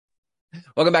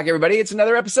Welcome back, everybody. It's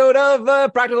another episode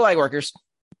of Practical Lightworkers.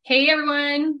 Hey,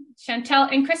 everyone.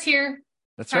 Chantel and Chris here.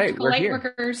 That's Practical right. We're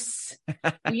Lightworkers.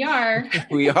 We are.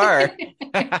 We are.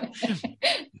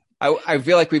 I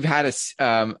feel like we've had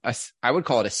I would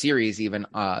call it a series even,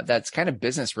 that's kind of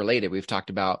business related. We've talked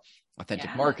about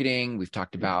authentic marketing. We've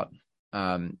talked about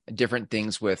different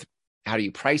things with how do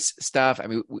you price stuff. I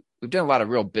mean, we've done a lot of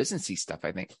real businessy stuff,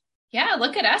 I think. Yeah,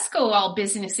 look at us go all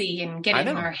businessy and get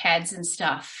in our heads and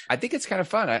stuff. I think it's kind of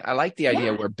fun. I like the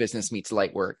idea where business meets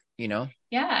light work, you know?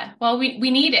 Yeah. Well, we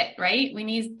need it, right? We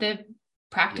need the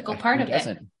practical part of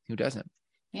it. Who doesn't?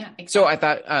 Yeah. Exactly. So I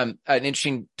thought an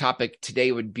interesting topic today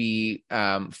would be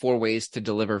 4 ways to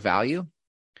deliver value.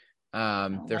 There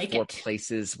are 4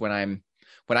 places when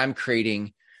I'm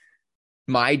creating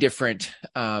my different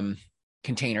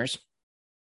containers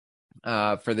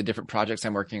for the different projects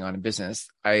I'm working on in business.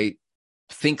 I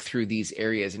think through these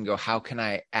areas and go, how can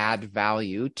I add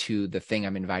value to the thing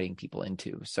I'm inviting people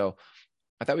into? So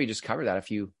I thought we just cover that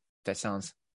that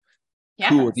sounds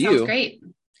cool with you. Sounds great.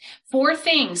 4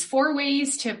 things, 4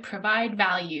 ways to provide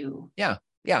value. Yeah.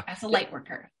 As a light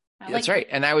worker. That's right.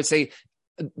 And I would say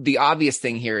the obvious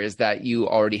thing here is that you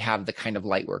already have the kind of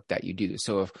light work that you do.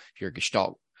 So if you're a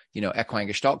Gestalt, equine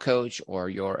Gestalt coach, or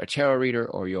you're a tarot reader,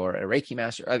 or you're a Reiki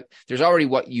master, there's already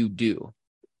what you do.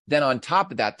 Then on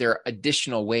top of that, there are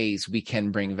additional ways we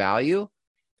can bring value.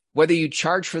 Whether you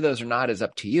charge for those or not is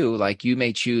up to you. Like you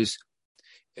may choose,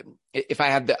 if I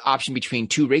have the option between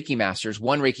 2 Reiki masters,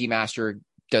 one Reiki master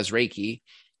does Reiki,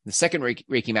 the second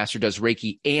Reiki master does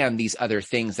Reiki and these other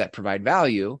things that provide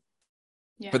value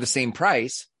for the same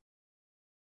price,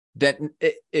 then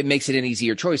it makes it an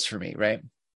easier choice for me, right?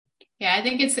 Yeah, I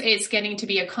think it's getting to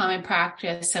be a common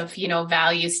practice of,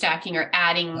 value stacking or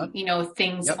adding,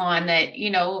 things on that,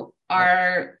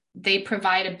 they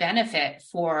provide a benefit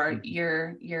for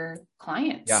your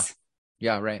clients.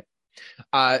 Yeah. Right.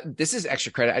 This is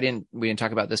extra credit. We didn't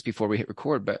talk about this before we hit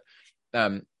record, but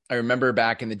I remember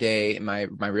back in the day, in my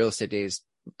real estate days,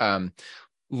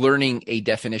 learning a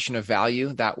definition of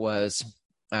value that was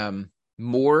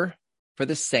more for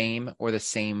the same or the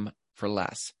same for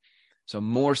less. So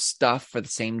more stuff for the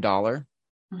same dollar,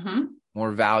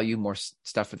 more value, more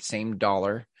stuff for the same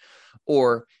dollar,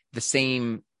 or the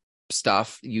same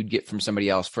stuff you'd get from somebody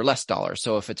else for less dollars.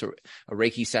 So if it's a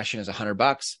Reiki session is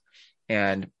 $100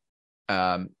 and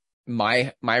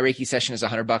my Reiki session is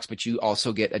 $100, but you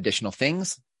also get additional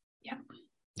things. Yeah.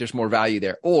 There's more value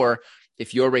there. Or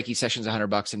if your Reiki session is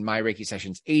 $100 and my Reiki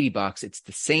session is $80, it's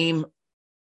the same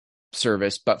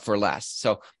service, but for less.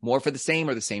 So more for the same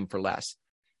or the same for less.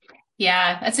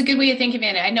 Yeah, that's a good way of thinking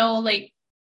of it. I know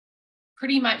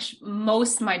pretty much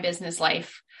most of my business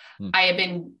life, I have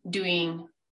been doing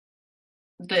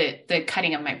the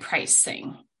cutting of my price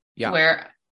thing where,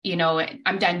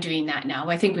 I'm done doing that now.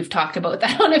 I think we've talked about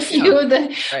that on a few of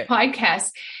the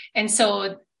podcasts. And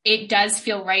so it does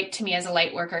feel right to me as a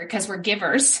light worker because we're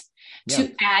givers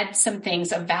to add some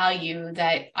things of value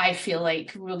that I feel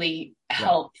like really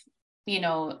help,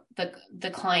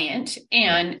 the client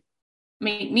and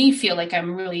make me feel like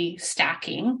I'm really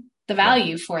stacking the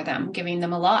value for them, giving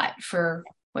them a lot for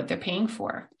what they're paying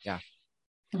for. Yeah.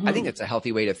 I think it's a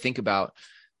healthy way to think about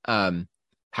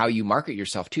how you market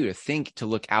yourself too, to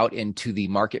look out into the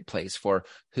marketplace for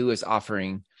who is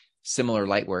offering similar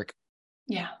light work.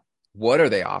 Yeah. What are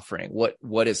they offering?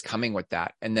 What is coming with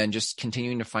that? And then just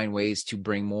continuing to find ways to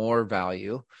bring more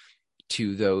value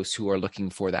to those who are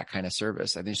looking for that kind of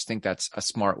service. I just think that's a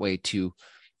smart way to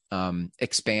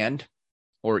expand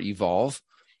or evolve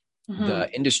the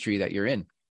industry that you're in.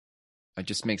 It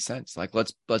just makes sense. Like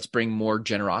let's bring more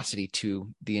generosity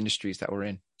to the industries that we're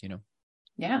in,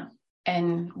 Yeah.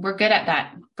 And we're good at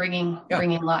that, bringing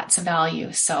lots of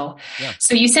value. So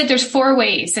you said there's 4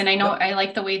 ways, and I know I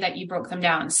like the way that you broke them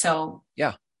down. So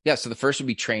yeah. So the first would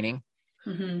be training,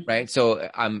 right? So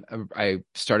I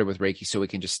started with Reiki, so we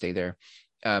can just stay there.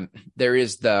 There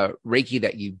is the Reiki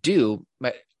that you do,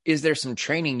 but is there some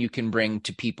training you can bring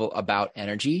to people about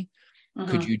energy?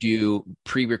 Could you do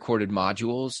pre-recorded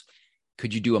modules?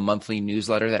 Could you do a monthly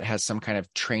newsletter that has some kind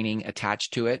of training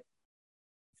attached to it?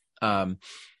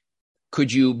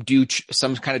 Could you do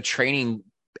some kind of training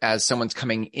as someone's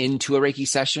coming into a Reiki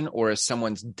session, or as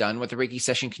someone's done with a Reiki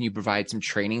session? Can you provide some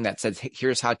training that says, hey,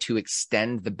 here's how to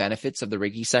extend the benefits of the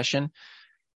Reiki session,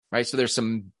 right? So there's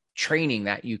some training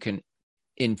that you can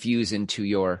infuse into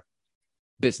your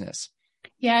business.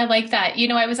 Yeah, I like that.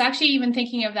 I was actually even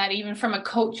thinking of that even from a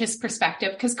coach's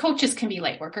perspective, because coaches can be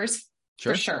light workers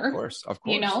for sure. Of course.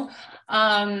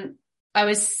 I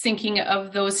was thinking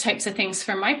of those types of things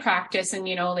for my practice and,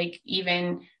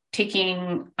 even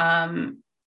taking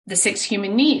the 6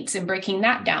 human needs and breaking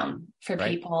that down for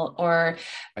people, or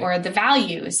the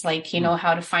values, like, you know,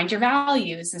 how to find your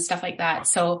values and stuff like that.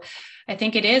 So I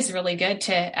think it is really good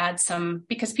to add some,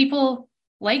 because people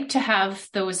like to have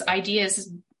those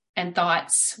ideas and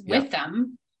thoughts with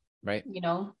them, right? You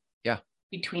know,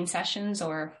 between sessions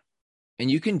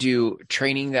and you can do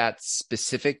training that's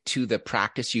specific to the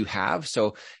practice you have.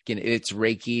 So again, it's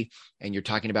Reiki and you're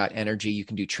talking about energy. You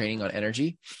can do training on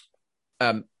energy.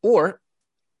 Or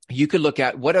you could look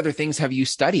at what other things have you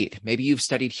studied? Maybe you've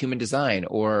studied human design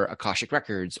or Akashic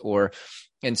records,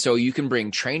 and so you can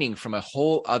bring training from a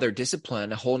whole other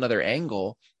discipline, a whole nother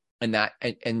angle, and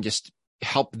just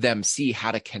help them see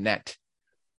how to connect.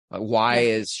 Why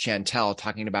is Chantel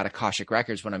talking about Akashic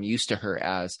records when I'm used to her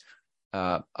as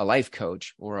a life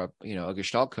coach or a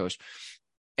Gestalt coach?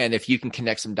 And if you can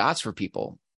connect some dots for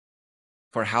people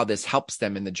for how this helps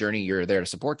them in the journey you're there to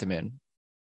support them in,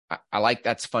 I like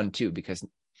that's fun too, because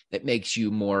it makes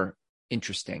you more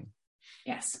interesting.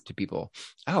 Yes. To people.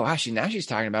 Oh, actually, now she's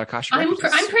talking about Akashic I'm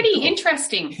records. I'm pretty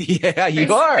interesting. Yeah,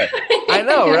 you are. I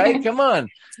know, right? Come on.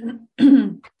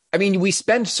 I mean, we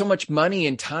spend so much money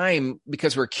and time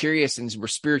because we're curious and we're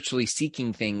spiritually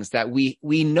seeking things that we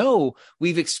know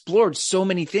we've explored so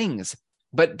many things,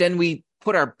 but then we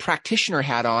put our practitioner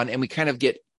hat on and we kind of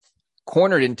get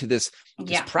cornered into this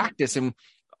practice, and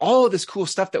all of this cool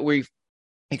stuff that we've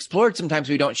explored, sometimes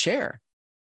we don't share.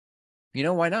 You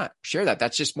know, why not share that?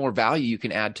 That's just more value you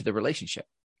can add to the relationship.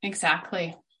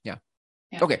 Exactly. Yeah.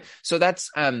 Okay. So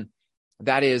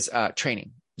that is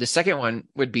training. The second one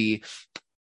would be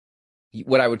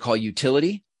what I would call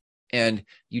utility. And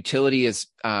utility is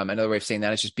another way of saying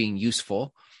that is just being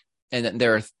useful. And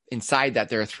then inside that,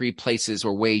 there are 3 places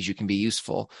or ways you can be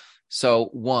useful. So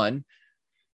one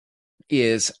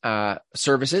is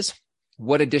services.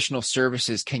 What additional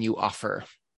services can you offer?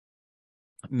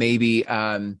 Maybe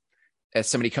as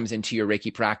somebody comes into your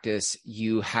Reiki practice,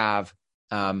 you have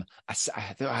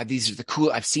these are the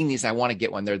cool. I've seen these. I want to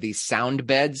get one. They're these sound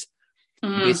beds. You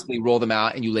basically roll them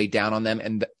out and you lay down on them,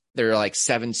 and there are like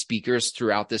 7 speakers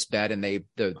throughout this bed, and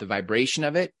the vibration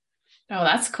of it. Oh,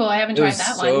 that's cool. I haven't tried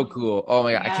that one. So cool. Oh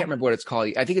my God. I can't remember what it's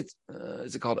called. I think it's,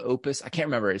 is it called Opus? I can't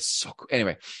remember. It's so cool.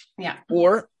 Anyway. Yeah.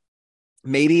 Or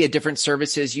maybe a different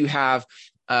services. You have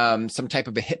some type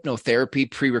of a hypnotherapy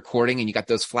pre-recording, and you got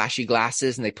those flashy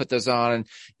glasses, and they put those on, and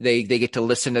they get to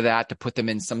listen to that to put them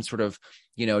in some sort of,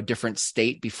 different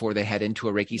state before they head into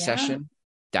a Reiki session.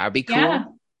 That would be cool. Yeah,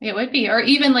 it would be. Or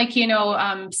even like,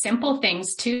 simple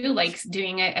things too, like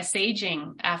doing a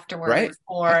saging afterwards,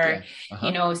 or,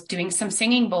 doing some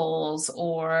singing bowls,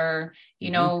 or,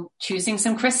 choosing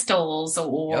some crystals,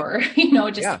 or,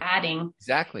 adding.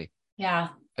 Exactly. Yeah.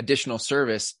 Additional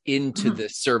service into the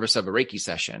service of a Reiki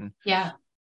session. Yeah.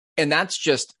 And that's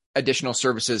just additional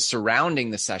services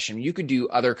surrounding the session. You could do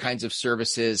other kinds of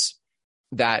services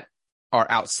that are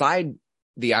outside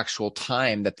the actual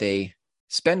time that they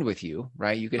spend with you,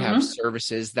 right? You could have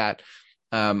services that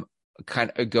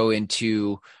kind of go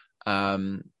into,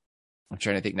 I'm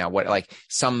trying to think now, what, like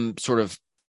some sort of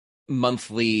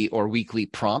monthly or weekly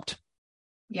prompt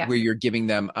where you're giving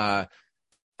them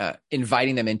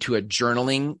inviting them into a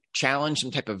journaling challenge,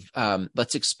 some type of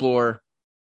let's explore,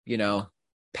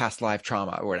 past life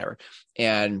trauma or whatever.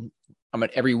 And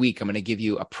every week I'm going to give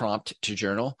you a prompt to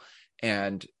journal,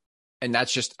 and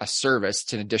that's just a service.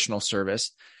 It's an additional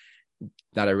service.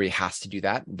 Not everybody has to do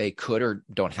that. They could or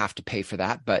don't have to pay for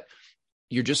that, but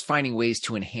you're just finding ways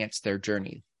to enhance their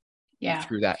journey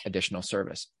through that additional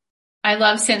service. I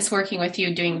love, since working with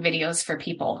you, doing videos for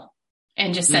people.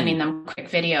 And just sending them quick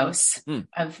videos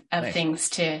of nice. Things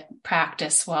to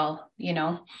practice while,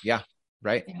 Yeah,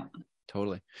 right. Yeah.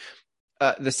 Totally.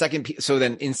 The second piece, so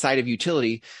then inside of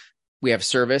utility, we have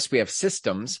service, we have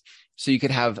systems. So you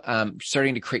could have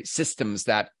starting to create systems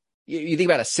that you think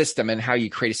about a system and how you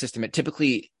create a system. It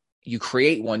typically, you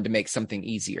create one to make something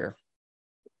easier,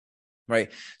 right?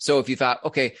 So if you thought,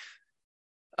 okay,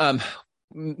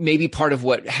 maybe part of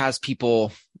what has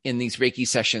people in these Reiki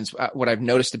sessions, what I've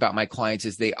noticed about my clients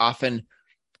is they often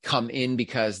come in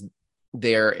because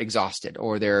they're exhausted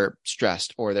or they're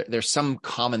stressed or there's some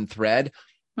common thread.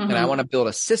 And I want to build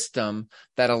a system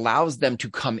that allows them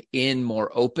to come in more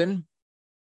open,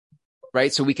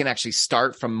 right? So we can actually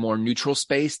start from more neutral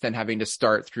space than having to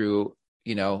start through,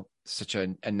 such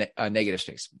a negative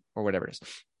space or whatever it is.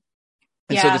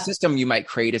 And so the system you might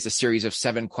create is a series of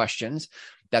 7 questions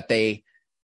that they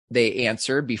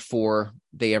answer before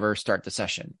they ever start the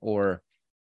session or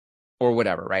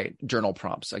whatever, right? Journal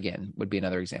prompts, again, would be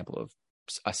another example of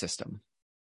a system.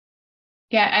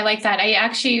 Yeah, I like that. I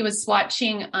actually was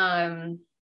watching a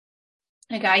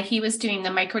guy, he was doing the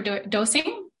micro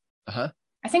dosing Uh-huh.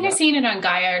 I think Yeah. I've seen it on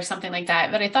Gaia or something like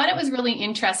that, but I thought it was really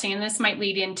interesting. And this might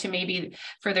lead into maybe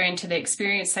further into the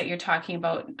experience that you're talking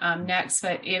about next,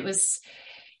 but it was,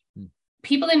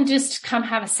 people didn't just come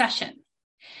have a session.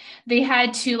 They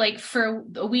had to, like, for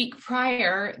a week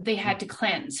prior, they had to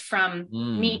cleanse from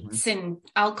meats and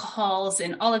alcohols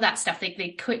and all of that stuff.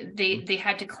 They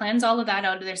had to cleanse all of that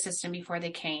out of their system before they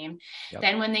came. Yep.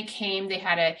 Then when they came, they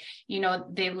had a,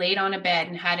 they laid on a bed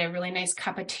and had a really nice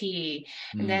cup of tea.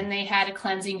 And then they had a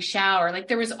cleansing shower. Like,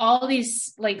 there was all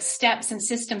these like steps and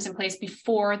systems in place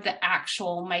before the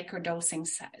actual microdosing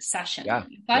session. Yeah.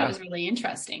 I thought it was really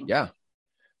interesting. Yeah.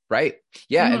 Right.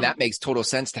 Yeah. And that makes total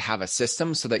sense to have a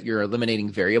system so that you're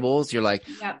eliminating variables. You're like,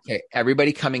 okay,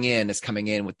 everybody coming in is coming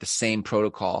in with the same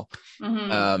protocol.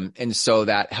 And so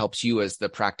that helps you as the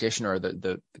practitioner,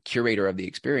 the curator of the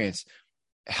experience,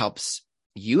 helps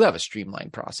you have a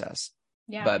streamlined process.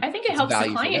 Yeah. But I think it helps the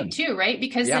client too, right?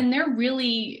 Because then they're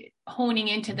really honing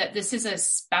into that. This is a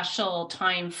special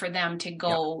time for them to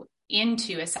go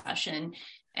into a session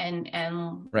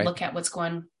and look at what's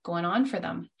going on for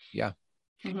them. Yeah.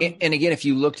 And again, if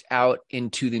you looked out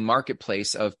into the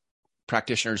marketplace of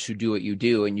practitioners who do what you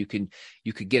do, and you could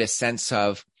get a sense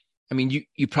of, I mean,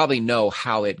 you probably know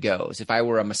how it goes. If I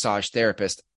were a massage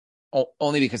therapist,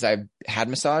 only because I've had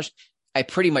massage, I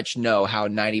pretty much know how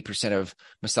 90% of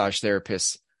massage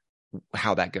therapists,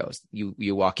 how that goes.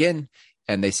 You walk in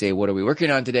and they say, what are we working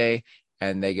on today?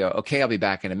 And they go, okay, I'll be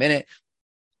back in a minute.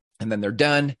 And then they're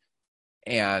done.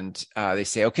 And they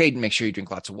say, okay, make sure you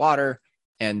drink lots of water.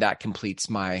 And that completes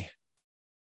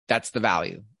that's the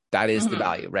value. That is the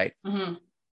value, right?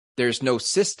 There's no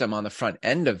system on the front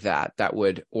end of that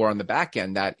would, or on the back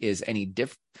end that is any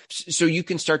different. So you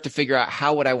can start to figure out,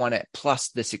 how would I want to plus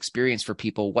this experience for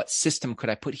people? What system could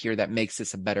I put here that makes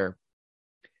this a better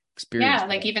experience? Yeah.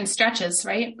 Like even stretches,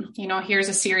 right? Here's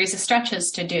a series of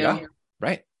stretches to do. Yeah.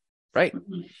 Right.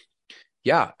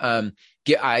 Yeah.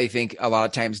 I think a lot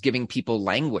of times giving people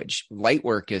language, light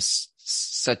work is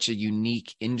such a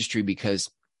unique industry because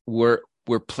we're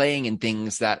playing in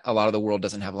things that a lot of the world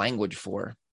doesn't have language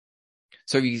for.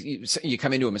 So you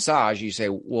come into a massage, you say,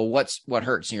 well, what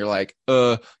hurts? And you're like,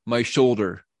 my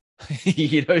shoulder.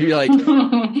 You're like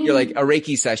a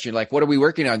Reiki session. You're like, what are we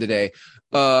working on today?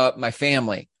 My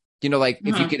family.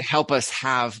 If you could help us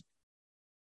have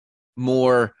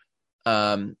more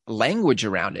language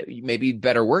around it, maybe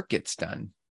better work gets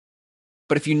done.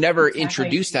 But if you never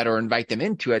introduce that or invite them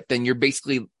into it, then you're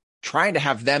basically trying to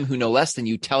have them who know less than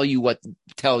you tell you what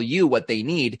they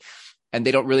need, and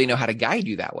they don't really know how to guide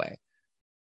you that way.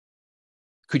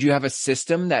 Could you have a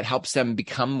system that helps them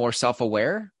become more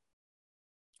self-aware?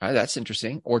 That's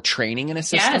interesting. Or training in a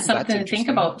system. Yeah, something to think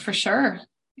about for sure.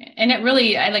 And it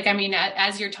really,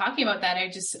 as you're talking about that,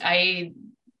 I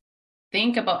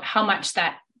think about how much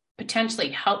that potentially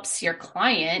helps your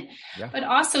client, but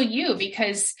also you,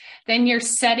 because then you're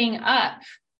setting up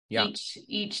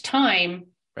each time,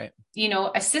 right?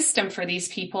 A system for these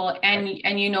people, and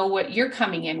what you're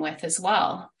coming in with as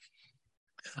well.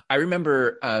 I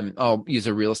remember, I'll use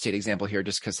a real estate example here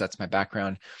just because that's my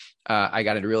background. I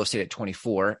got into real estate at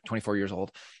 24 years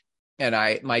old. And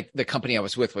the company I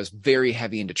was with was very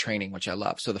heavy into training, which I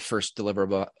love. So the first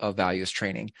deliverable of value is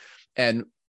training. And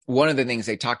one of the things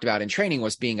they talked about in training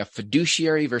was being a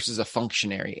fiduciary versus a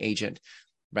functionary agent,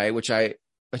 right? Which I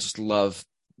just love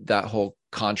that whole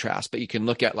contrast. But you can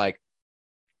look at, like,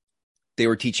 they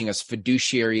were teaching us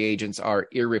fiduciary agents are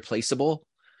irreplaceable.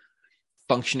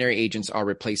 Functionary agents are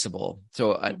replaceable.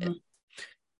 So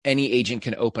any agent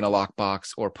can open a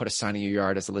lockbox or put a sign in your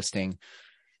yard as a listing,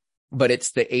 but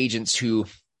it's the agents who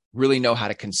really know how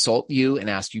to consult you and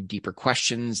ask you deeper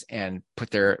questions and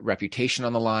put their reputation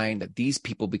on the line, that these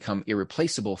people become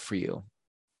irreplaceable for you.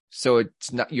 So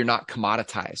you're not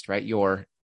commoditized, right? You're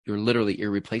literally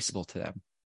irreplaceable to them.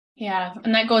 Yeah.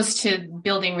 And that goes to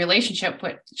building relationship,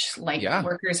 which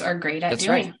workers are great at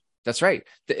doing. That's right.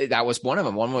 That was one of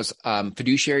them. One was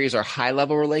fiduciaries are high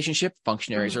level relationship,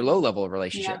 functionaries are low level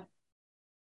relationship. Yeah.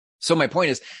 So my point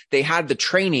is, they had the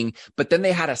training, but then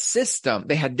they had a system.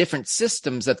 They had different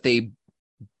systems that they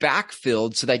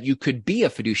backfilled so that you could be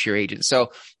a fiduciary agent.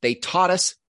 So they taught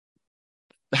us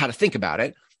how to think about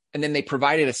it. And then they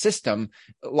provided a system,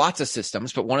 lots of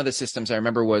systems. But one of the systems I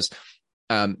remember was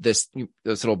those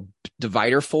little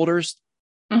divider folders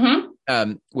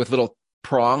with little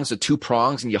prongs, the 2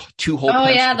 prongs, and you 2-hole. Oh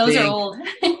yeah, those are old.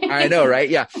 I know, right?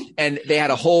 Yeah. And they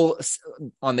had a whole,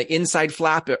 on the inside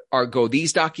flap go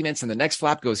these documents, and the next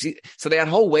flap goes. So they had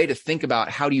a whole way to think about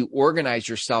how do you organize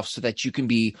yourself so that you can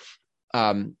be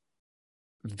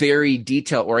very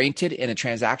detail oriented in a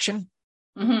transaction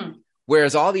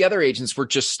Whereas all the other agents were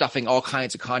just stuffing all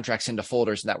kinds of contracts into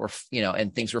folders that were,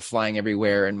 and things were flying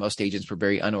everywhere, and most agents were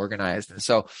very unorganized. And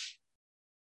so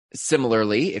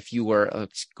similarly, if you were,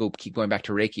 keep going back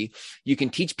to Reiki, you can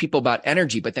teach people about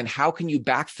energy, but then how can you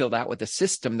backfill that with a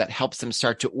system that helps them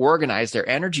start to organize their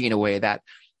energy in a way that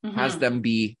has them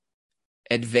be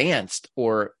advanced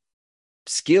or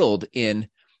skilled in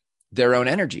their own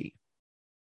energy?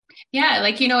 Yeah,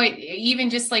 like, even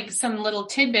just like some little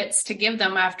tidbits to give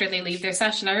them after they leave their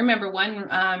session. I remember one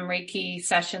Reiki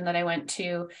session that I went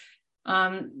to.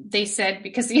 They said,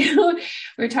 because, we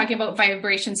were talking about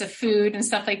vibrations of food and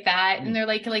stuff like that. And they're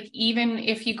like, even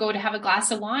if you go to have a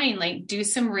glass of wine, like do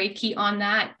some Reiki on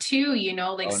that too,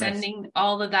 sending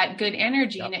all of that good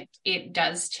energy. Yep. And it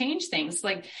does change things.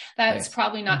 Like that's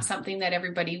probably not something that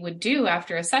everybody would do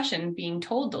after a session, being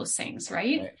told those things.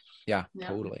 Right. Yeah,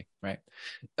 totally. Right.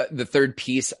 The third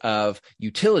piece of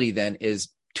utility then is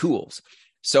tools.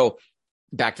 So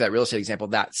back to that real estate example,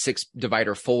 that 6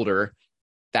 divider folder,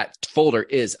 that folder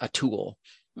is a tool.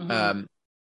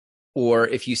 Or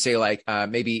if you say like,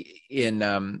 maybe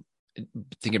in,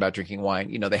 thinking about drinking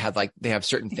wine, they have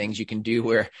certain things you can do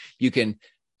where you can,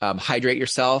 hydrate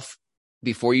yourself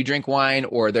before you drink wine,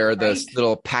 or there are those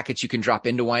little packets you can drop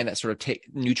into wine that sort of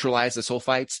neutralize the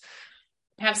sulfites.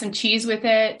 Have some cheese with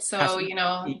it. So,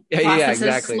 process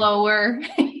is slower.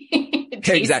 It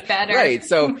tastes better. Right.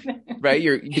 So,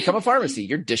 you become a pharmacy.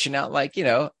 You're dishing out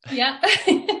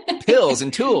pills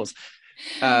and tools.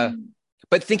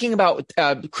 But thinking about,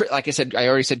 like I said, I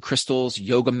already said crystals,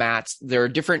 yoga mats. There are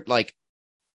different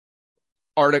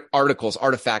articles,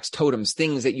 artifacts, totems,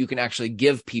 things that you can actually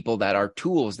give people that are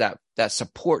tools that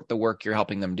support the work you're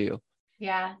helping them do.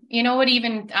 Yeah. What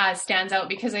even stands out,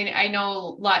 because I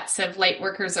know lots of light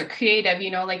workers are creative,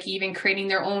 even creating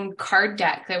their own card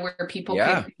deck where people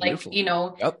could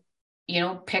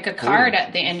pick a card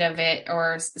at the end of it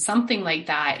or something like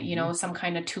that, some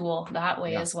kind of tool that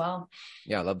way as well.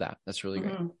 Yeah. I love that. That's really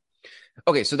great.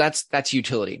 Okay. So that's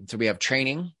utility. So we have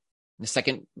training. The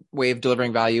second way of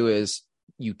delivering value is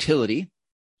utility.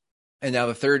 And now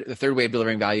the third way of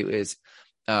delivering value is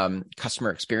customer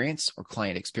experience or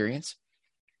client experience.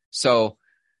 So,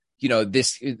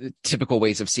 this typical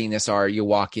ways of seeing this are you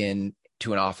walk in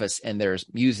to an office and there's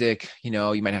music, you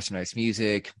might have some nice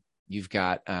music. You've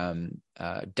got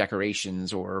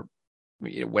decorations or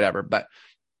whatever, but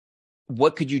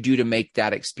what could you do to make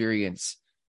that experience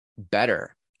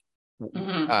better?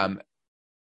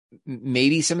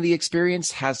 Maybe some of the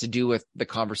experience has to do with the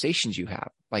conversations you have,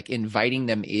 like inviting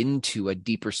them into a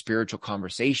deeper spiritual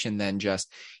conversation than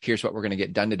just here's what we're going to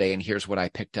get done today and here's what I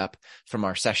picked up from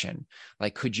our session.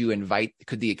 Like, could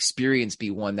the experience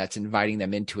be one that's inviting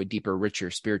them into a deeper,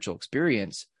 richer spiritual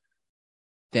experience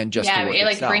than just the work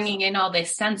itself? Bringing in all the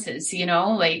senses,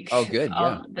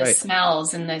 the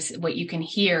smells and what you can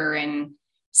hear and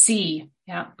see.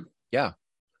 Yeah.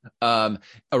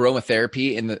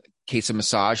 Aromatherapy in the case of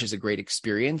massage is a great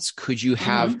experience. Could you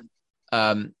have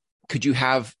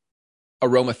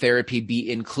aromatherapy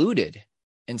be included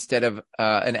instead of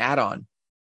an add-on?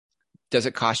 Does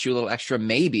it cost you a little extra?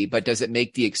 Maybe, but does it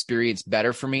make the experience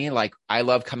better for me? Like, I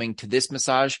love coming to this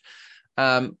massage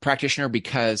practitioner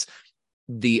because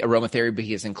the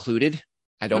aromatherapy is included.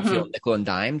 I don't feel nickel and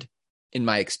dimed in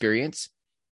my experience.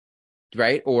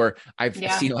 Right. Or I've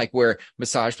seen where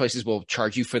massage places will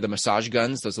charge you for the massage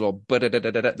guns, those little,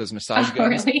 those massage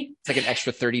guns. Really? It's like an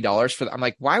extra $30 for them. I'm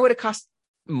like, why would it cost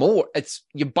more?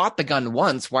 You bought the gun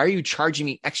once. Why are you charging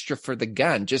me extra for the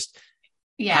gun? Just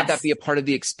have that be a part of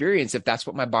the experience if that's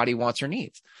what my body wants or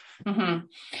needs. Yeah.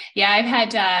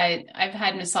 I've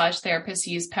had massage therapists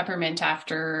use peppermint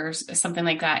after something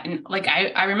like that. And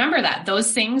I remember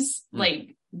those things,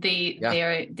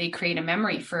 they create a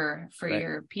memory for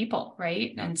your people.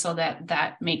 Right. And so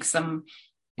that makes them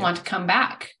want to come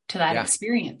back to that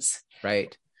experience.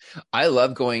 Right. I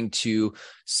love going to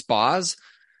spas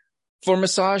for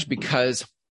massage because,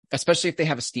 especially if they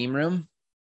have a steam room,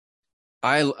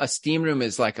 a steam room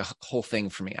is like a whole thing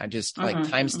for me. I just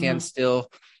time stands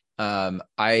still.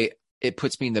 It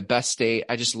puts me in the best state.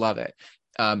 I just love it.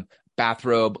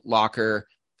 Bathrobe, locker,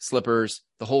 slippers,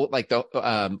 the whole,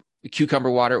 cucumber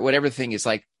water, whatever the thing is,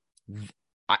 I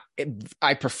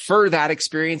prefer that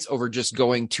experience over just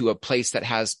going to a place that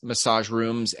has massage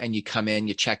rooms and you come in,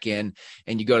 you check in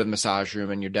and you go to the massage room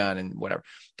and you're done and whatever.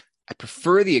 I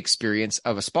prefer the experience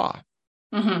of a spa.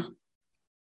 It's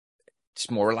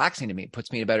more relaxing to me. It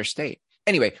puts me in a better state.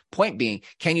 Anyway, point being,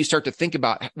 can you start to think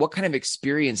about what kind of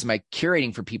experience am I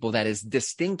curating for people that is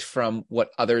distinct from what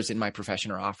others in my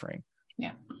profession are offering?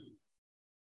 Yeah.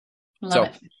 Love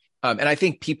it. And I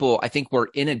think we're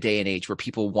in a day and age where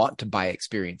people want to buy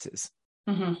experiences.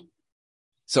 Mm-hmm.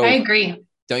 So I agree.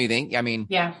 don't you think? I mean,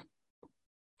 yeah.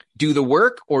 Do the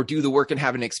work or do the work and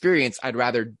have an experience. I'd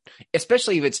rather,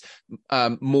 especially if it's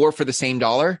more for the same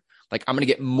dollar, like I'm going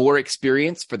to get more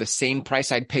experience for the same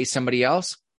price I'd pay somebody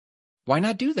else. Why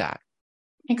not do that?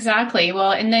 Exactly.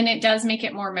 Well, and then it does make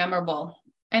it more memorable.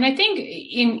 And I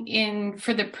think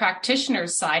for the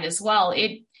practitioner's side as well,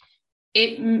 it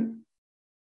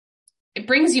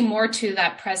brings you more to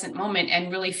that present moment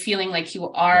and really feeling like you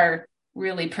are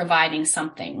really providing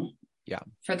something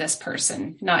for this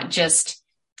person, not just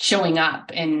showing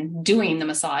up and doing the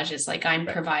massages. Like I'm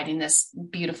providing this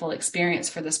beautiful experience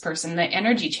for this person. The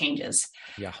energy changes.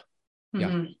 Yeah.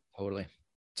 Totally.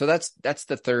 So that's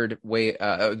the third way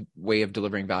of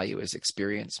delivering value is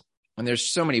experience. And there's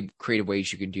so many creative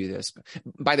ways you can do this.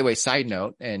 By the way, side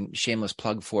note and shameless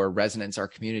plug for Resonance, our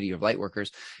community of light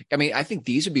workers. I mean, I think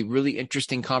these would be really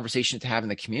interesting conversations to have in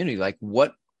the community. Like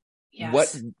what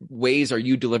ways are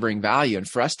you delivering value? And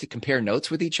for us to compare notes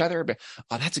with each other, but,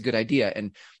 oh, that's a good idea.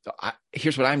 And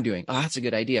here's what I'm doing. Oh, that's a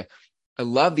good idea. I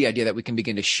love the idea that we can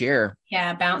begin to share.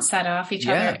 Yeah. Bounce that off each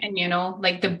other. And,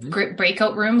 like the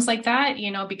breakout rooms like that,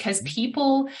 because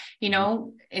people,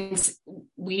 and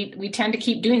we tend to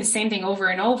keep doing the same thing over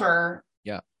and over.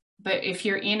 Yeah. But if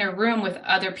you're in a room with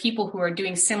other people who are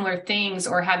doing similar things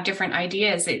or have different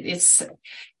ideas,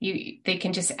 they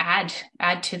can just add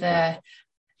to the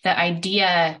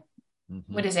idea.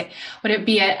 What is it? Would it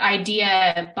be an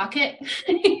idea bucket?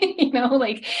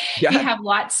 You have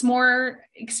lots more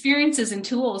experiences and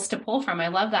tools to pull from. I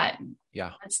love that.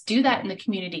 Yeah. Let's do that in the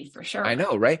community for sure. I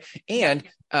know. Right. And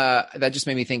that just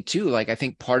made me think too, like, I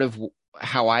think part of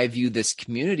how I view this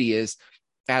community is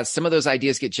as some of those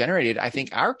ideas get generated, I think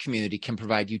our community can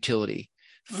provide utility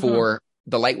for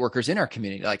the light workers in our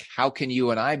community. Like, how can you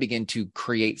and I begin to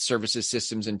create services,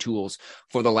 systems, and tools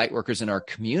for the light workers in our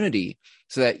community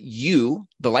so that you,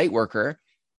 the light worker,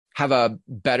 have a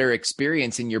better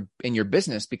experience in your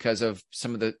business because of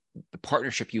some of the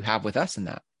partnership you have with us in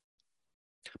that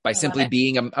by simply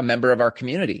being a member of our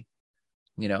community,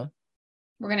 We're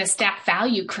going to stack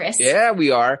value, Chris. Yeah, we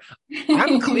are.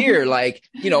 I'm clear, like,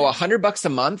 $100 a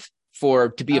month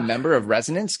to be a member of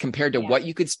Resonance compared to what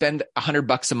you could spend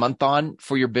 $100 a month on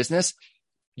for your business.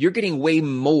 You're getting way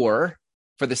more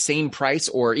for the same price,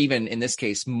 or even in this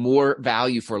case, more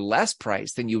value for less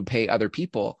price than you would pay other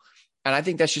people. And I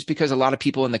think that's just because a lot of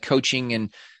people in the coaching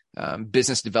and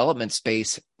business development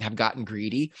space have gotten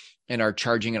greedy and are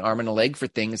charging an arm and a leg for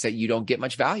things that you don't get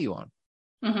much value on.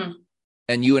 Mm-hmm.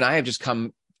 And you and I have just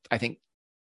come, I think,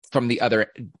 from the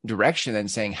other direction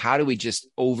and saying, how do we just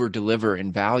over deliver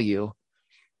in value,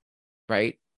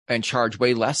 right? And charge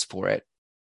way less for it.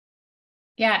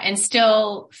 Yeah. And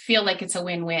still feel like it's a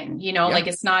win-win, like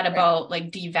it's not about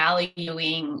like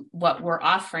devaluing what we're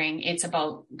offering. It's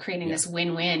about creating this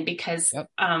win-win because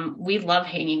we love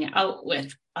hanging out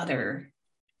with other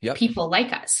people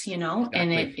like us,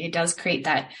 and it does create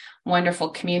that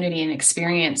wonderful community and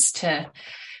experience to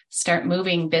start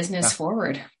moving business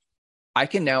forward. I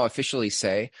can now officially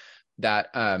say that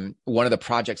one of the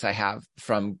projects I have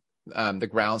from the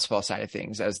Groundswell side of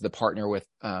things as the partner with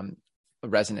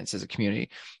Resonance as a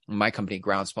community, my company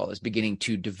Groundswell is beginning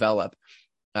to develop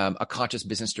a conscious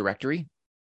business directory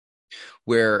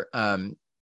where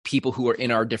people who are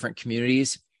in our different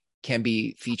communities can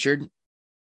be featured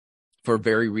for a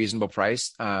very reasonable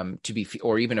price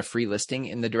or even a free listing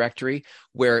in the directory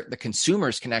where the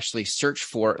consumers can actually search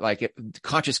for,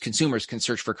 conscious consumers can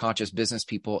search for conscious business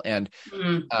people. And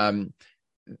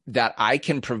that I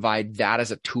can provide that as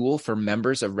a tool for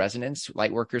members of Resonance,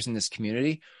 light workers in this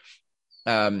community,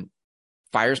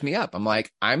 fires me up. I'm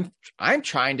like, I'm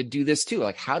trying to do this too.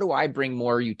 Like, how do I bring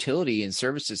more utility and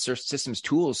services, systems,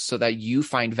 tools so that you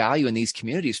find value in these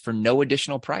communities for no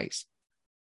additional price?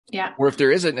 Yeah. Or if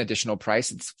there is an additional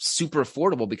price, it's super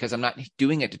affordable because I'm not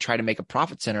doing it to try to make a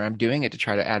profit center. I'm doing it to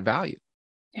try to add value.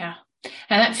 Yeah.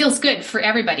 And that feels good for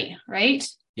everybody, right?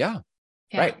 Yeah.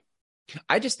 Right.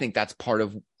 I just think that's part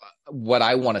of what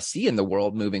I want to see in the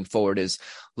world moving forward is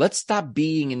let's stop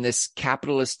being in this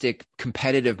capitalistic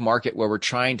competitive market where we're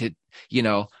trying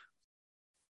to,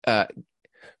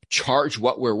 charge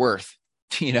what we're worth.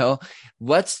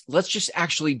 Let's just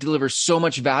actually deliver so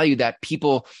much value that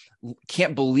people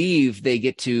can't believe they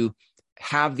get to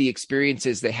have the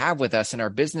experiences they have with us in our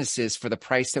businesses for the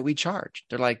price that we charge.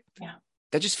 They're like,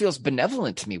 that just feels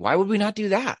benevolent to me. Why would we not do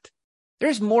that?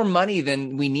 There's more money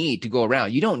than we need to go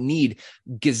around. You don't need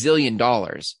gazillion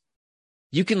dollars.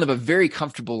 You can live a very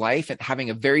comfortable life and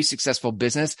having a very successful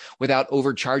business without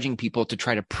overcharging people to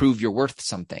try to prove you're worth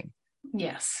something.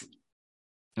 Yes.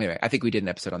 Anyway, I think we did an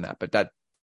episode on that, but that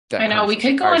I know we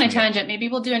could go on a tangent. Maybe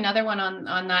we'll do another one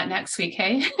on that next week.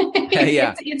 Hey,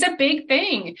 yeah, it's a big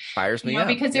thing. Fires me up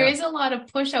because there is a lot of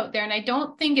push out there, and I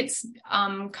don't think it's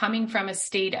coming from a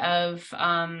state of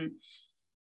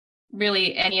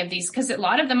really any of these, because a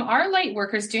lot of them are light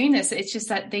workers doing this. It's just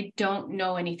that they don't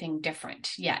know anything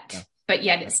different yet, but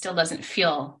yet it still doesn't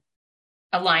feel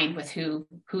aligned with who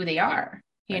they are.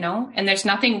 And there's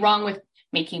nothing wrong with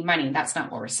making money. That's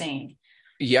not what we're saying.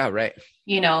 Yeah, right.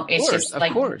 It's just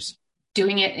like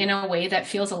doing it in a way that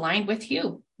feels aligned with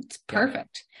you. It's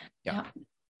perfect. Yeah.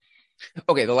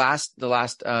 Okay. The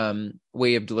last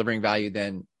way of delivering value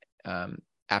then,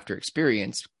 after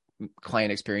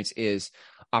client experience, is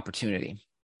opportunity.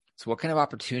 So what kind of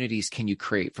opportunities can you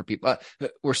create for people?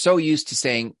 We're so used to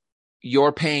saying,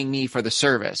 you're paying me for the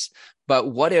service, but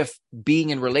what if being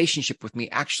in relationship with me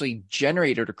actually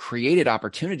generated or created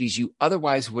opportunities you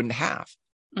otherwise wouldn't have?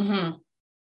 Mm-hmm.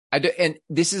 And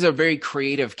this is a very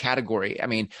creative category. I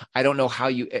mean, I don't know how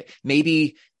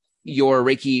maybe you're a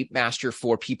Reiki master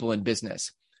for people in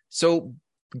business. So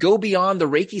go beyond the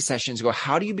Reiki sessions. Go,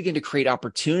 how do you begin to create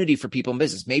opportunity for people in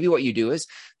business? Maybe what you do is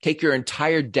take your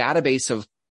entire database of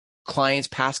clients,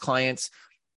 past clients,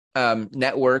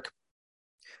 network,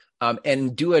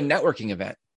 and do a networking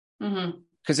event. Mm-hmm.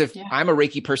 Because if I'm a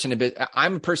Reiki person,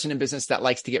 I'm a person in business that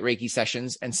likes to get Reiki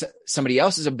sessions, and somebody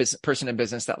else is a person in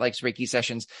business that likes Reiki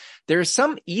sessions, there is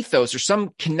some ethos or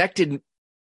some connected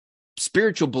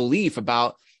spiritual belief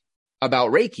about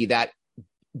Reiki, that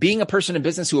being a person in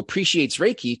business who appreciates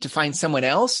Reiki, to find someone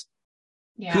else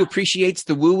who appreciates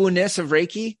the woo-woo-ness of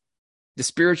Reiki, the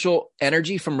spiritual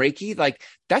energy from Reiki, like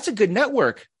that's a good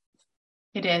network.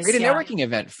 It is. Create a networking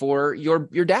event for your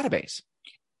database.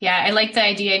 Yeah, I like the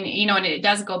idea. And it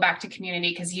does go back to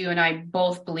community, because you and I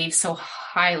both believe so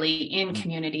highly in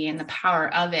community and the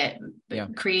power of it,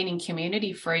 creating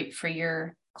community for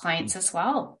your clients as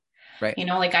well. Right.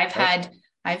 Like I've had,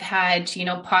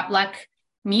 potluck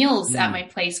meals at my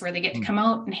place where they get to come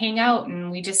out and hang out, and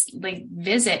we just like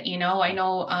visit. I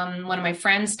know one of my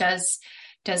friends does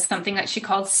something that she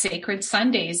calls Sacred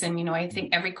Sundays. And, I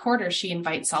think every quarter she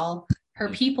invites all her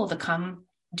people to come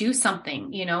do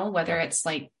something, whether it's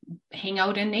like hang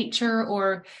out in nature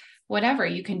or whatever.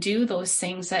 You can do those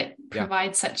things that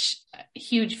provide such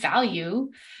huge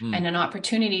value and an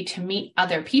opportunity to meet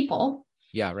other people.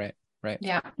 Yeah. Right.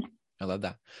 Yeah. I love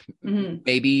that. Mm-hmm.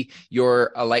 Maybe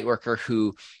you're a light worker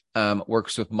who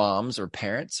works with moms or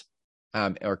parents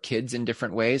or kids in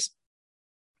different ways.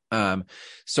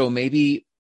 So maybe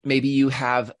you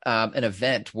have an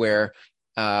event where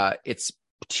it's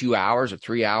 2 hours or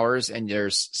 3 hours, and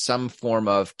there's some form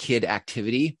of kid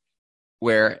activity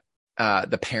where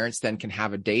the parents then can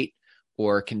have a date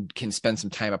or can spend some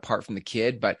time apart from the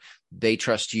kid, but they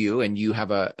trust you, and you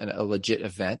have a legit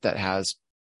event that has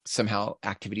somehow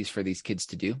activities for these kids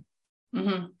to do.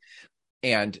 Mm-hmm.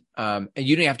 And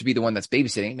you don't have to be the one that's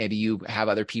babysitting. Maybe you have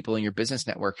other people in your business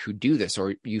network who do this,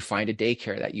 or you find a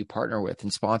daycare that you partner with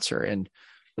and sponsor.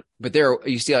 But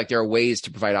you see, like, there are ways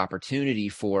to provide opportunity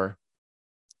for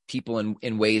people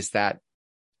in ways that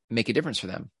make a difference for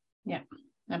them. Yeah,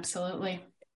 absolutely.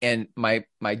 And my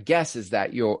guess is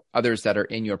that others that are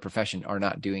in your profession are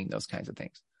not doing those kinds of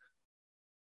things.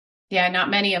 Yeah, not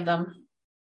many of them.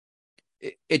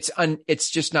 It's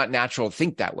just not natural to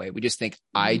think that way. We just think,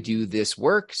 I do this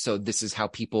work, so this is how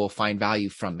people find value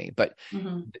from me. But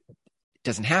it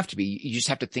doesn't have to be. You just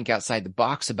have to think outside the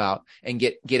box about and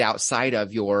get outside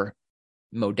of your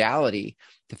modality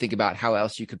to think about how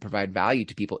else you could provide value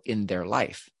to people in their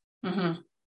life. Mm-hmm.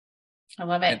 I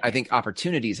love it. And I think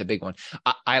opportunity is a big one.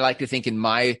 I like to think in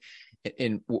my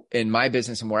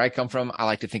business and where I come from, I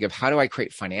like to think of, how do I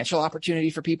create financial opportunity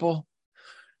for people?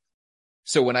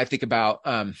 So when I think about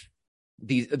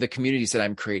the communities that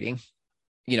I'm creating,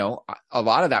 a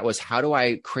lot of that was, how do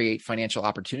I create financial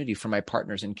opportunity for my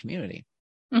partners in community?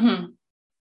 Mm-hmm.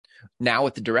 Now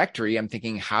with the directory, I'm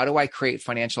thinking, how do I create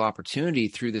financial opportunity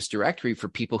through this directory for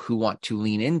people who want to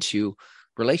lean into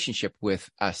relationship with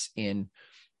us in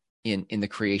the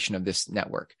creation of this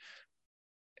network?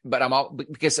 But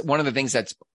because one of the things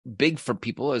that's big for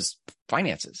people is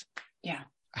finances. Yeah.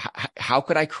 How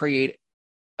could I create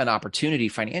an opportunity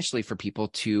financially for people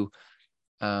to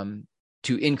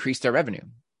increase their revenue?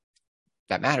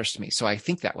 That matters to me. So I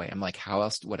think that way. I'm like,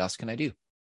 what else can I do?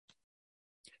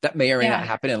 That may or may not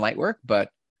happen in light work, but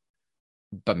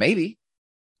maybe.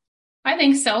 I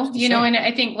think so, and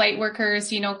I think light workers,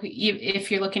 if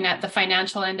you're looking at the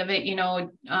financial end of it,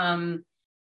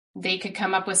 they could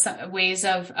come up with some ways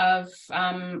of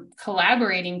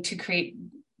collaborating to create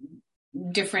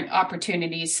different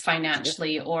opportunities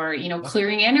financially, or,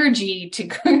 clearing energy to,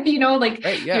 like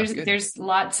right. Yeah, there's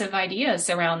lots of ideas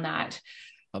around that.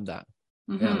 Love that.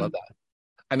 Mm-hmm. Yeah, I love that.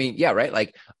 I mean, yeah, right.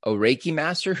 Like a Reiki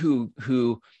master who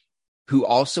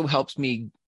also helps me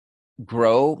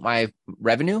grow my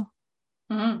revenue.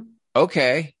 Mm-hmm.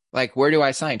 Okay. Like, where do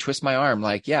I sign? Twist my arm.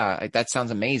 Like, yeah, that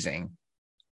sounds amazing.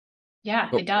 Yeah,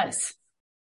 But it does.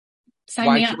 Sign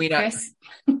why me can up, we not, Chris.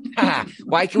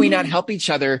 why can we not help each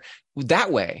other that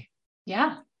way?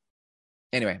 Yeah.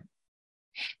 Anyway.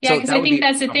 Yeah, because I think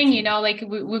that's the thing, like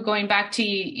we're going back to,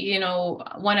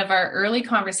 one of our early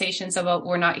conversations about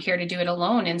we're not here to do it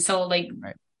alone. And so like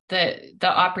right. the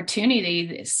opportunity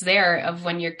is there of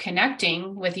when you're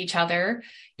connecting with each other,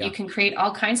 you can create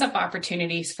all kinds of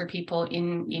opportunities for people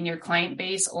in your client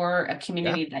base or a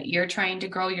community that you're trying to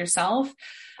grow yourself.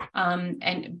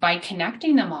 And by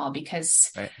connecting them all,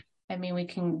 because I mean, we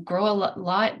can grow a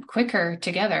lot quicker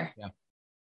together. Yeah.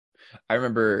 I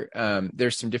remember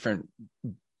there's some different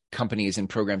companies and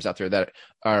programs out there that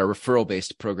are referral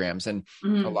based programs. And a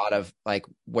lot of like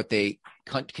what they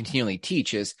continually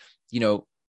teach is,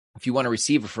 if you want to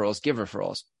receive referrals, give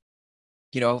referrals.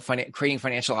 Creating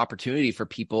financial opportunity for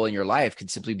people in your life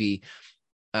could simply be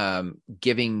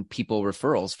giving people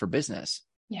referrals for business.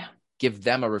 Yeah. Give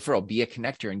them a referral, be a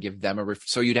connector and give them a referral.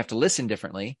 So you'd have to listen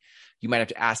differently. You might have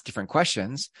to ask different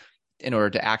questions in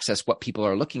order to access what people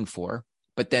are looking for.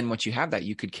 But then once you have that,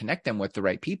 you could connect them with the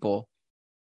right people.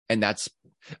 And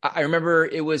I remember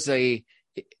there was a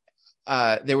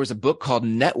book called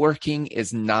Networking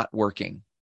is Not Working.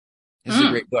 This is a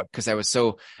great book because I was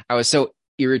so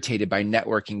irritated by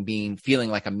networking feeling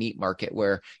like a meat market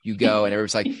where you go and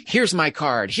everyone's like, here's my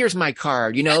card,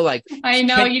 like, I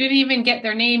know you didn't even get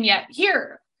their name yet.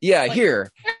 Here. Yeah. Like,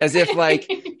 here. As if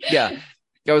like, yeah,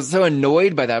 I was so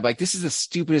annoyed by that. I'm like, this is the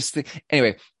stupidest thing.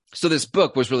 Anyway. So this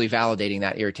book was really validating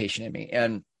that irritation in me.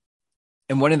 And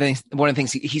one of the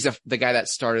things he's the guy that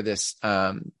started this,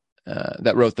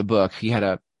 that wrote the book. He had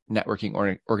a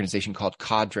networking organization called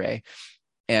Cadre.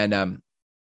 And,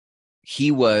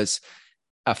 he was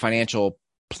a financial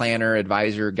planner,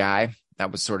 advisor guy.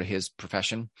 That was sort of his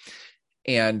profession.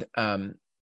 And, I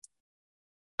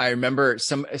remember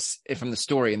from the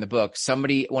story in the book,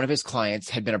 one of his clients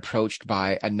had been approached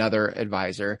by another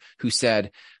advisor who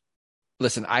said,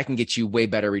 listen, I can get you way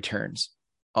better returns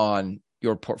on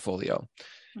your portfolio.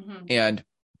 Mm-hmm. And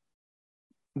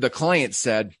the client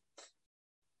said,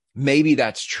 maybe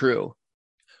that's true.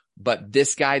 But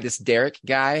this guy, this Derek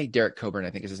Coburn,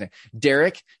 I think is his name.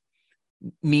 Derek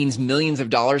means millions of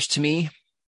dollars to me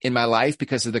in my life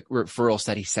because of the referrals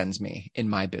that he sends me in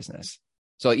my business.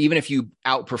 So even if you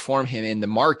outperform him in the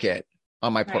market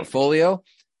on my portfolio,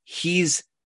 he's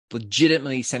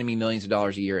legitimately sending me millions of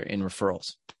dollars a year in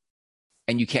referrals.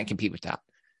 And you can't compete with that.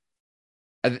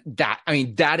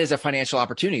 That is a financial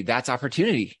opportunity. That's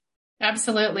opportunity.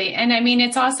 Absolutely. And I mean,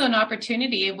 it's also an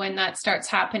opportunity when that starts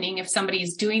happening. If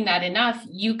somebody's doing that enough,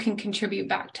 you can contribute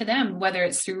back to them, whether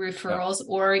it's through referrals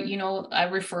or, a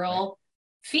referral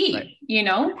fee,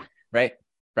 Right.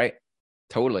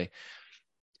 Totally.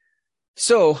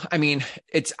 So, I mean,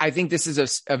 I think this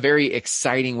is a very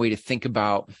exciting way to think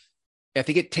about. I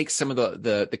think it takes some of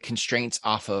the constraints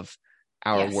off of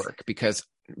our work because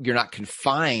you're not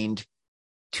confined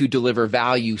to deliver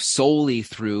value solely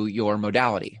through your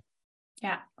modality.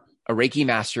 Yeah. A Reiki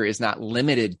master is not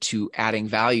limited to adding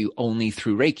value only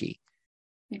through Reiki.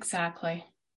 Exactly.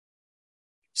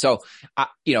 So,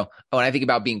 when I think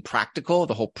about being practical,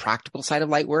 the whole practical side of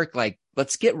light work, like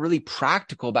let's get really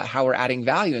practical about how we're adding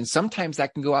value. And sometimes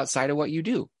that can go outside of what you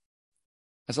do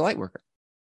as a light worker.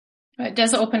 It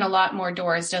does open a lot more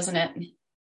doors, doesn't it?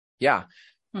 Yeah.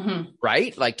 Mm-hmm.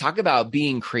 Right? Like talk about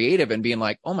being creative and being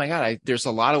like, oh my God, there's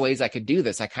a lot of ways I could do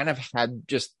this. I kind of had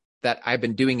just that I've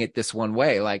been doing it this one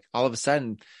way. Like all of a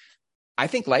sudden, I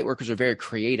think light workers are very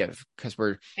creative because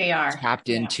they are tapped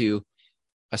into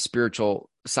a spiritual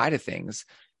side of things.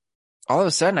 All of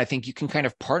a sudden, I think you can kind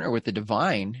of partner with the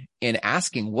divine in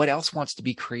asking what else wants to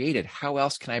be created? How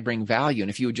else can I bring value? And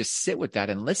if you would just sit with that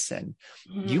and listen,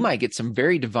 you might get some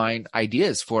very divine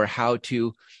ideas for how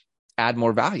to add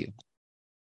more value.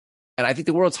 And I think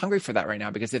the world's hungry for that right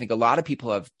now because I think a lot of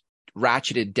people have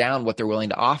ratcheted down what they're willing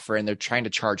to offer and they're trying to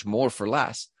charge more for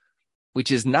less,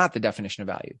 which is not the definition of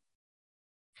value.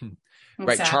 Exactly.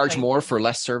 Right? Charge more for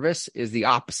less service is the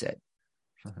opposite.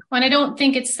 Well, and I don't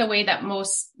think it's the way that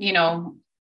most,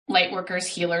 light workers,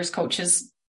 healers,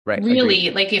 coaches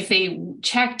really like if they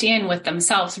checked in with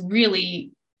themselves,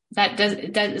 really that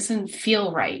doesn't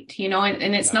feel right,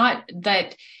 and it's not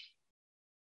that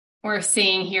we're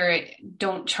saying here,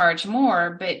 don't charge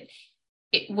more, but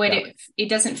it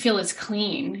doesn't feel as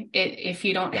clean if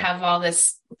you don't have all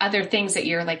this other things that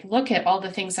you're like, look at all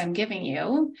the things I'm giving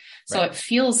you. So it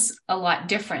feels a lot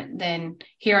different than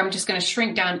here. I'm just going to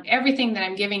shrink down everything that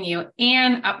I'm giving you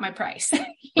and up my price.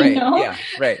 you know? Yeah.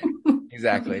 Right.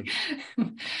 Exactly.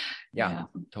 Yeah.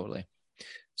 Totally.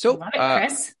 So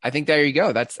Chris. I think there you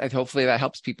go. Hopefully that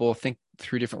helps people think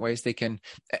through different ways they can.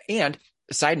 And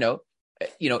side note,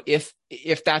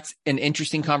 if that's an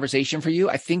interesting conversation for you,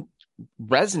 I think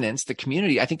Resonance, the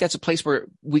community, I think that's a place where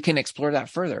we can explore that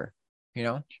further,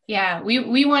 Yeah,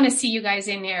 we want to see you guys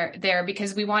in there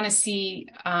because we want to see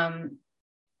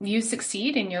you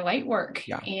succeed in your light work.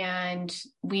 Yeah. And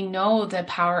we know the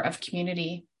power of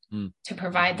community to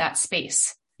provide that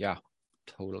space. Yeah,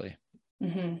 totally.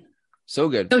 Mm-hmm. So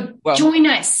good. So join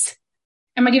us.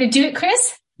 Am I going to do it,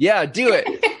 Chris? Yeah, do it.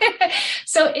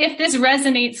 So if this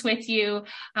resonates with you,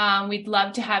 we'd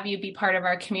love to have you be part of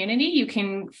our community. You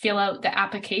can fill out the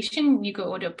application. You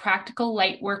go to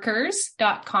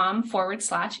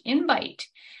practicallightworkers.com/invite.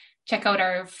 Check out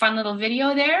our fun little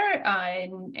video there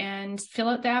and fill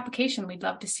out the application. We'd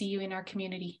love to see you in our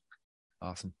community.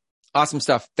 Awesome. Awesome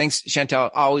stuff. Thanks,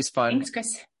 Chantel. Always fun. Thanks,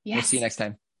 Chris. Yes. We'll see you next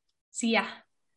time. See ya.